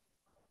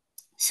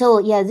 So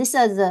yeah, this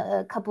is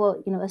a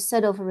couple, a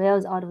set of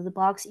rails out of the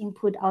box,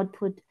 input,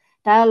 output,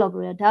 dialogue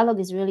rail.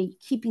 Dialogue is really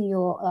keeping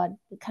your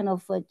kind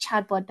of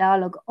chatbot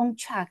dialogue on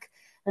track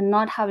and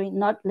not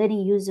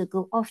letting user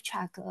go off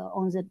track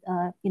on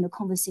the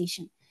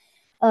conversation.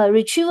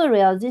 Retrieval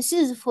rail, this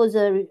is for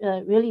the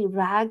really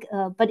RAG,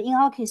 but in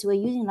our case, we're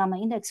using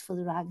LlamaIndex for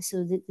the RAG.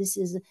 So this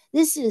is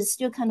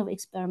still kind of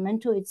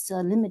experimental. It's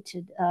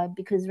limited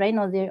because right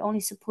now they're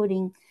only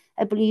supporting,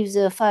 I believe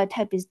the file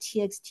type is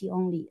TXT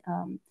only.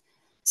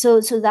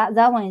 So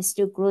that one is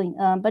still growing.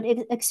 But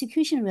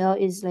execution rail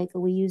is like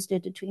we used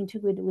it to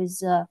integrate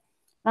with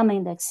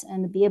LlamaIndex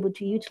and be able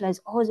to utilize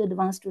all the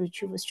advanced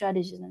retrieval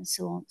strategies and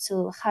so on.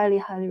 So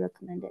highly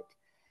recommend it.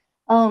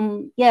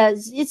 Yeah,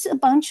 it's a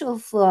bunch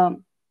of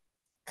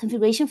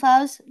configuration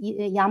files,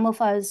 YAML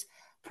files,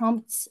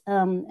 prompts,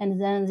 and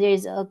then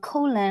there's a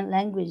Golang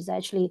language.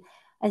 Actually,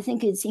 I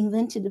think it's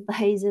invented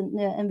by the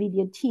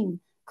NVIDIA team,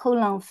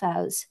 Golang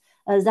files.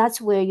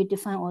 That's where you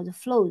define all the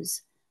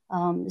flows.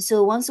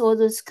 So once all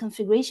those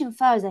configuration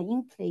files are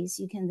in place,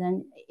 you can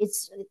then,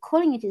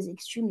 calling it is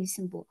extremely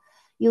simple.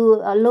 You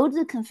load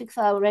the config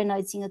file. Right now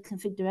it's in a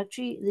config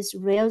directory, this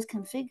Rails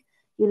config.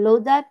 You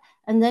load that,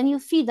 and then you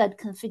feed that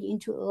config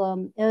into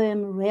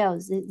LM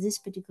Rails, this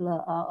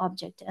particular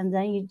object. And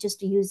then you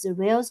just use the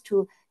Rails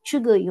to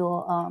trigger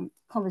your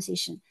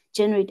conversation,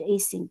 generate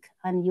async,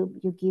 and you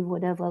give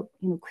whatever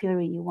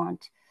query you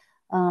want.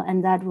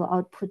 And that will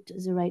output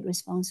the right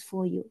response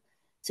for you.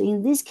 So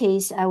in this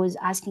case, I was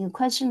asking a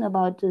question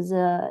about the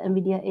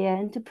NVIDIA AI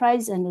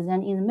Enterprise, and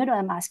then in the middle,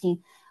 I'm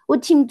asking,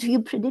 what team do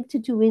you predict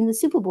to win the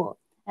Super Bowl?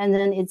 And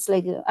then it's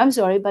like, I'm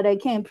sorry, but I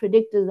can't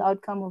predict the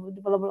outcome of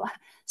blah, blah, blah.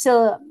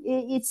 So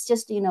it's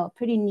just,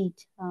 pretty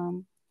neat.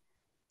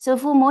 So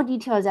for more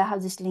details, I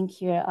have this link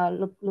here.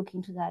 Look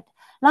into that.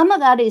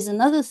 LlamaGuard is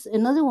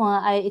another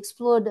one I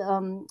explored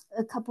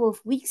a couple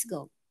of weeks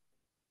ago.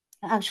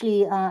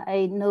 Actually,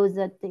 I know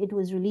that it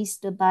was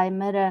released by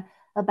Meta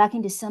back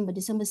in December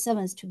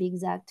 7th to be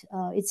exact.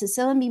 It's a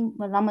 7B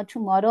Llama 2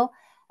 model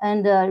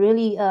and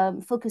really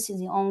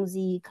focuses on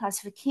the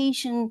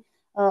classification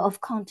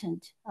of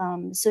content.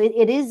 So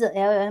it is a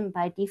LLM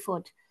by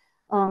default.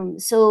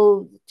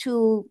 So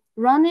to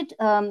run it,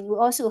 we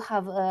also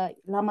have a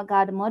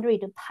LlamaGuard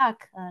moderator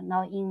pack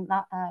now in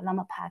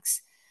Llama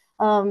packs.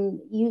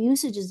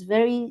 Usage is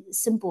very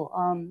simple.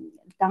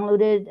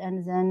 Download it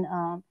and then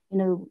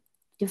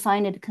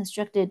define it,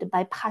 constructed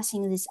by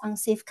passing these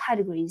unsafe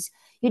categories.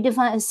 You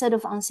define a set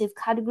of unsafe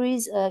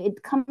categories.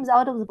 It comes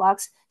out of the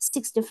box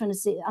 6 different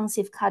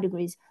unsafe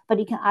categories, but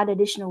you can add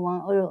additional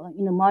one or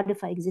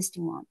modify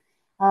existing one.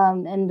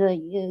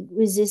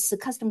 With this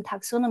custom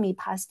taxonomy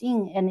passed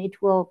in, and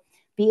it will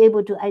be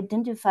able to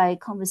identify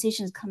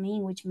conversations coming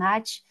in which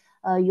match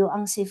your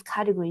unsafe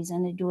categories,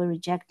 and it will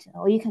reject.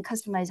 Or you can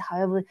customize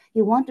however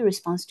you want the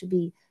response to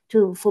be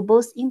for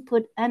both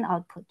input and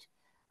output.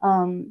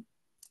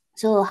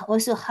 So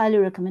also highly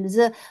recommend.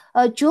 The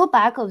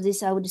drawback of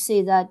this, I would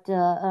say that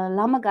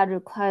LlamaGuard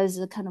requires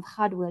a kind of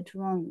hardware to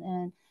run,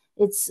 and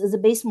the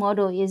base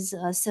model is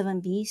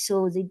 7B,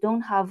 so they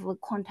don't have a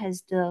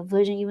quantized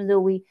version. Even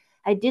though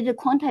I did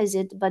quantize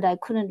it, but I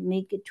couldn't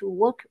make it to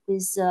work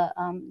with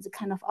the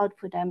kind of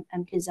output I'm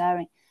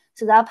desiring.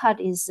 So that part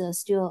is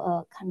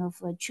still kind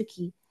of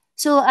tricky.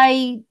 So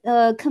I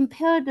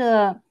compared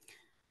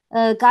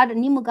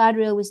NeMo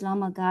guardrail with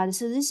LlamaGuard.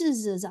 So this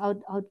is the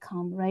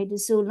outcome, right?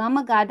 So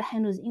LlamaGuard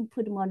handles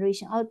input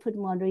moderation, output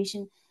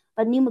moderation,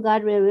 but NeMo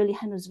guardrail really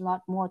handles a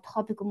lot more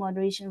topical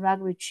moderation, RAG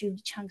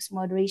retrieved chunks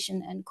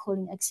moderation, and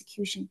calling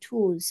execution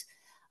tools.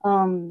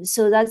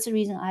 So that's the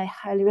reason I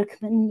highly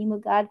recommend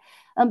NeMo Guard.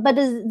 But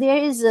there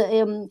is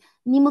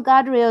NeMo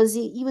guardrails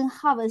even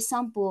have a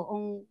sample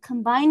on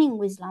combining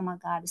with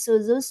LlamaGuard. So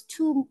those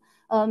two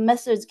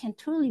methods can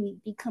totally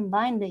be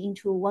combined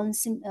into one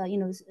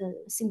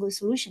single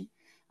solution.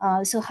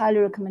 So highly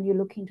recommend you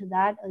look into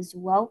that as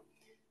well.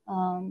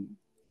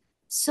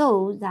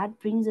 So that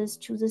brings us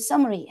to the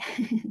summary.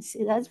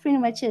 So that's pretty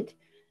much it.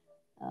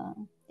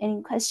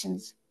 Any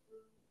questions?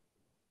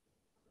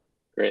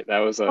 Great. That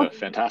was a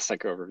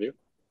fantastic overview.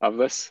 of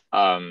this.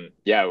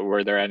 Yeah,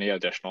 were there any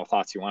additional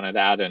thoughts you wanted to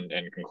add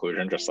in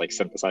conclusion, just like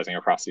synthesizing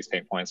across these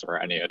pain points or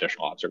any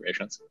additional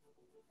observations?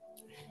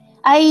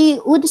 I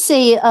would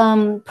say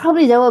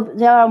probably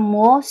there are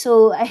more.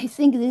 So I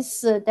think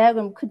this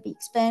diagram could be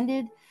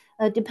expanded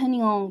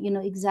depending on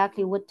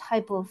exactly what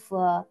type of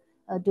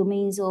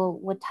domains or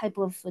what type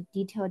of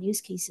detailed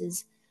use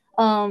cases.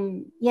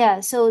 Yeah,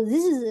 so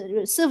this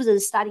is serves as a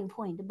starting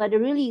point, but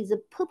really the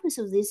purpose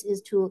of this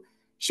is to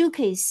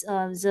showcase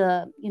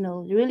the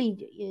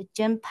really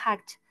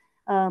gem-packed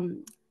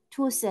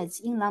tool sets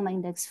in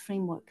LlamaIndex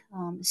framework.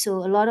 So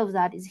a lot of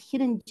that is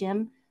hidden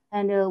gem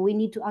and we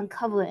need to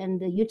uncover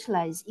and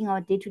utilize in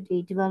our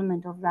day-to-day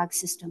development of RAG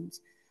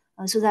systems.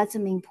 So that's the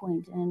main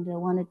point, and I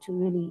wanted to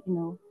really,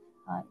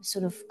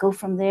 sort of go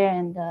from there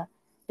and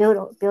build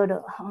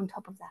on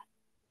top of that.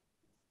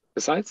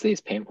 Besides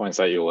these pain points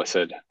that you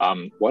listed,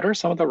 what are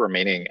some of the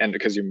remaining, and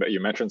because you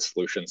mentioned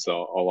solutions,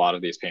 so a lot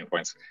of these pain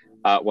points,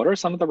 what are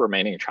some of the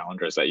remaining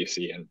challenges that you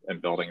see in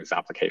building these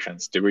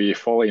applications? Do we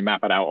fully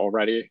map it out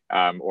already,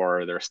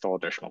 or are there still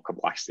additional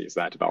complexities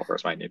that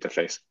developers might need to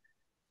face?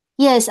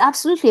 Yes,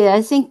 absolutely.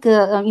 I think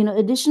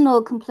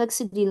additional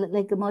complexity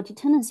like a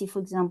multi-tenancy, for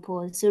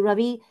example. So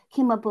Ravi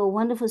came up with a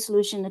wonderful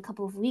solution a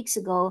couple of weeks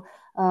ago.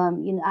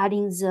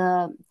 Adding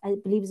the, I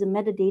believe, the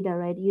metadata,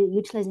 right?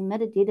 Utilizing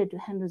metadata to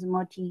handle the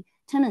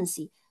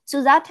multi-tenancy.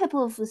 So that type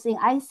of thing,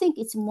 I think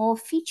it's more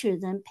feature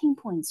than pain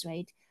points,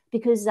 right?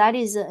 Because that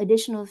is an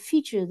additional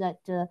feature that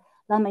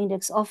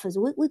LlamaIndex offers.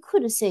 We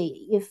could say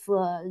if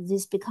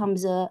this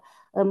becomes a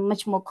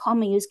much more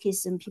common use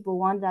case and people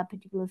want that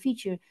particular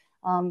feature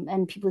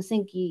and people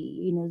think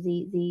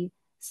they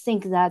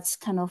think that's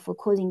kind of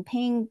causing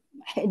pain.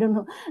 I don't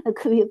know, it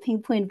could be a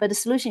pain point, but the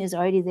solution is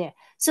already there.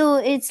 So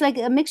it's like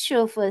a mixture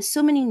of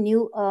so many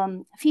new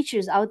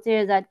features out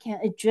there that can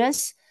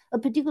address a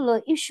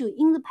particular issue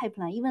in the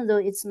pipeline, even though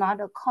it's not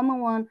a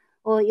common one,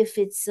 or if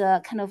it's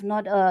kind of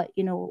not a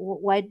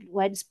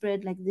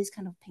widespread like this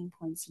kind of pain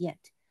points yet.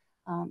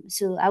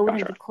 So I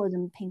wouldn't Gotcha. call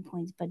them pain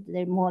points, but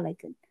they're more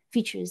like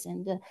features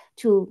and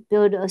to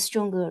build a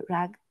stronger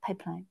RAG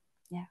pipeline.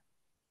 Yeah.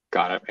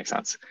 Got it. Makes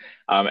sense.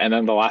 And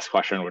then the last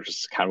question, which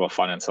is kind of a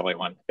fun and silly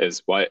one,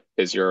 is what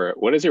is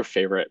your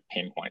favorite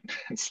pain point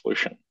and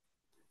solution?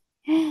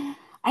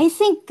 I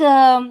think,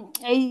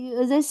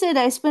 as I said,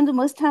 I spend the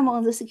most time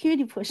on the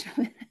security portion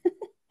of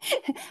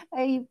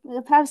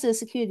it. Perhaps the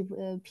security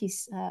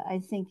piece,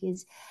 I think,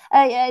 is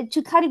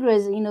to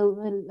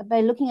categorize. By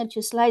looking at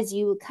your slides,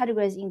 you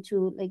categorize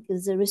into like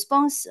the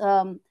response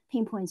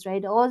pain points,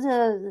 right? All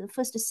the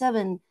first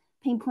seven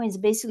pain points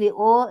basically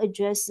all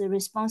address the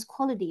response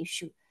quality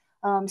issue.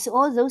 So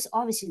all those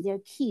obviously they're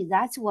key.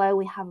 That's why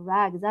we have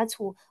RAG. That's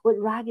what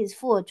RAG is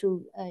for,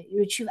 to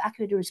retrieve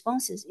accurate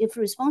responses. If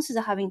responses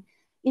are having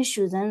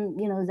issues, then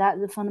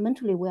that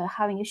fundamentally we're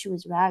having issue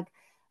with RAG.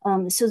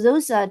 So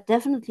those are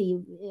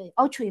definitely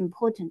ultra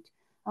important.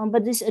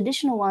 But these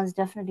additional ones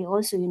definitely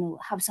also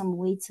have some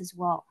weights as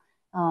well.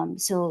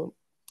 So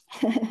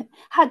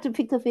hard to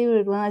pick a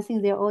favorite one. I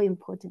think they're all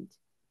important.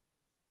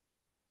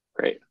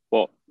 Great.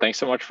 Well, thanks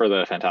so much for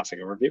the fantastic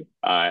overview.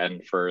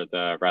 And for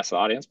the rest of the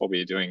audience, we'll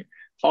be doing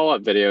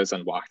follow-up videos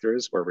and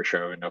walkthroughs where we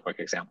show notebook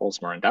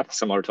examples more in depth,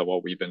 similar to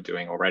what we've been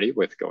doing already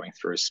with going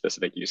through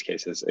specific use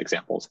cases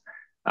examples.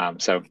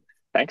 So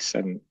thanks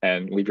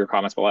and leave your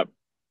comments below.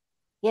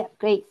 Yeah,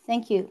 great.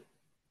 Thank you.